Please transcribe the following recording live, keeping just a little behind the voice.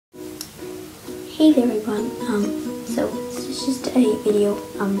Hey there everyone, so this is just a video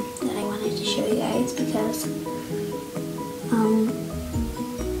that I wanted to show you guys because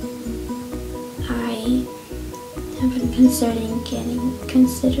I have been considering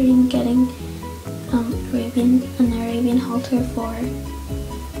getting an Arabian halter for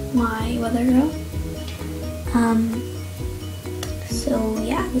my weather girl. So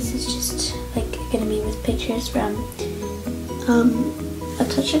yeah, this is just like gonna be with pictures from a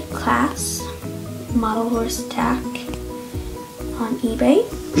touch of class model horse tack on eBay.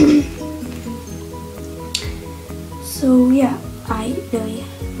 So yeah, I really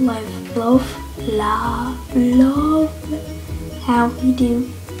love how you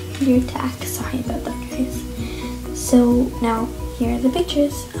do your tack. Sorry about that, guys. So now here are the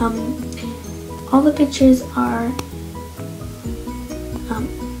pictures. All the pictures are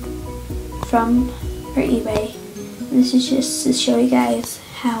from her eBay. This is just to show you guys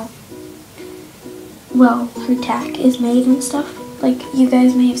how well her tack is made and stuff. Like you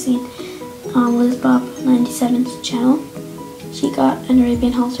guys may have seen on Liz Bob 97's channel. She got an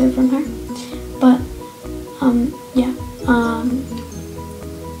Arabian halter from her. But yeah,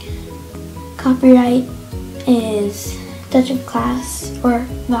 copyright is Touch of Class or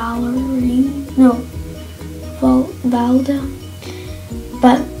Valda.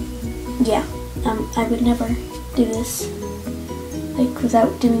 But yeah, I would never do this like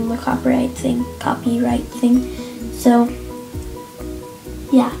without doing the copyright thing. So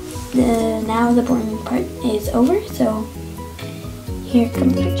yeah, now the boring part is over. So here come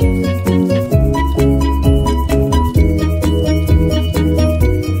the pictures.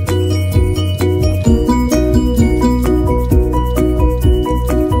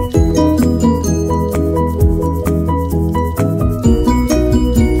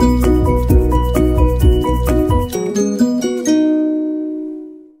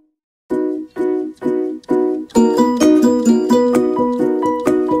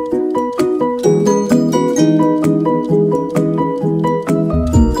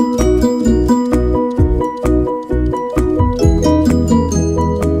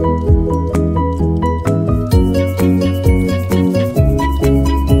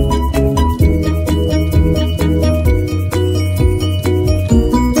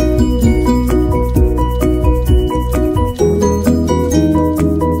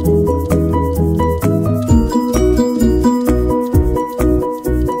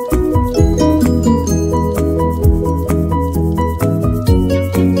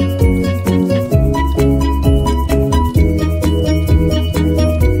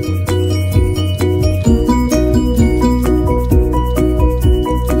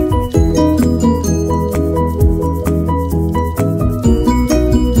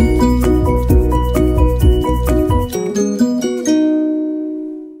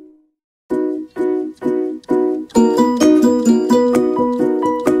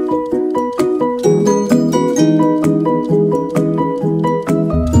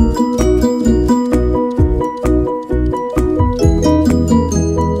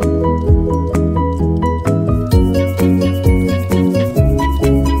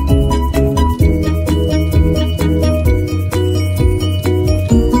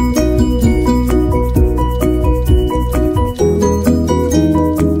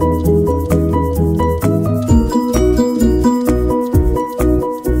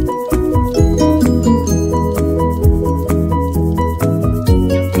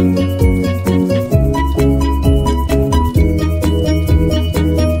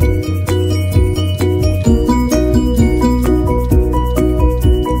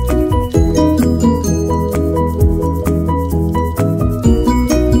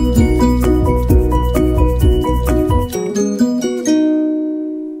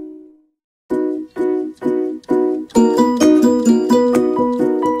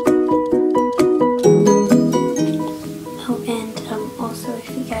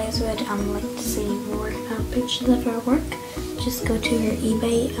 Like to see more pictures of her work, just go to her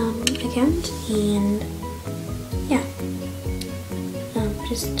eBay account and yeah,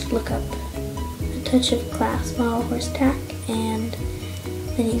 just look up a Touch of Class model horse tack and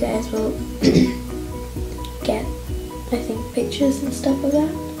then you guys will get, I think, pictures and stuff of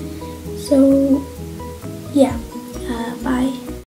that. So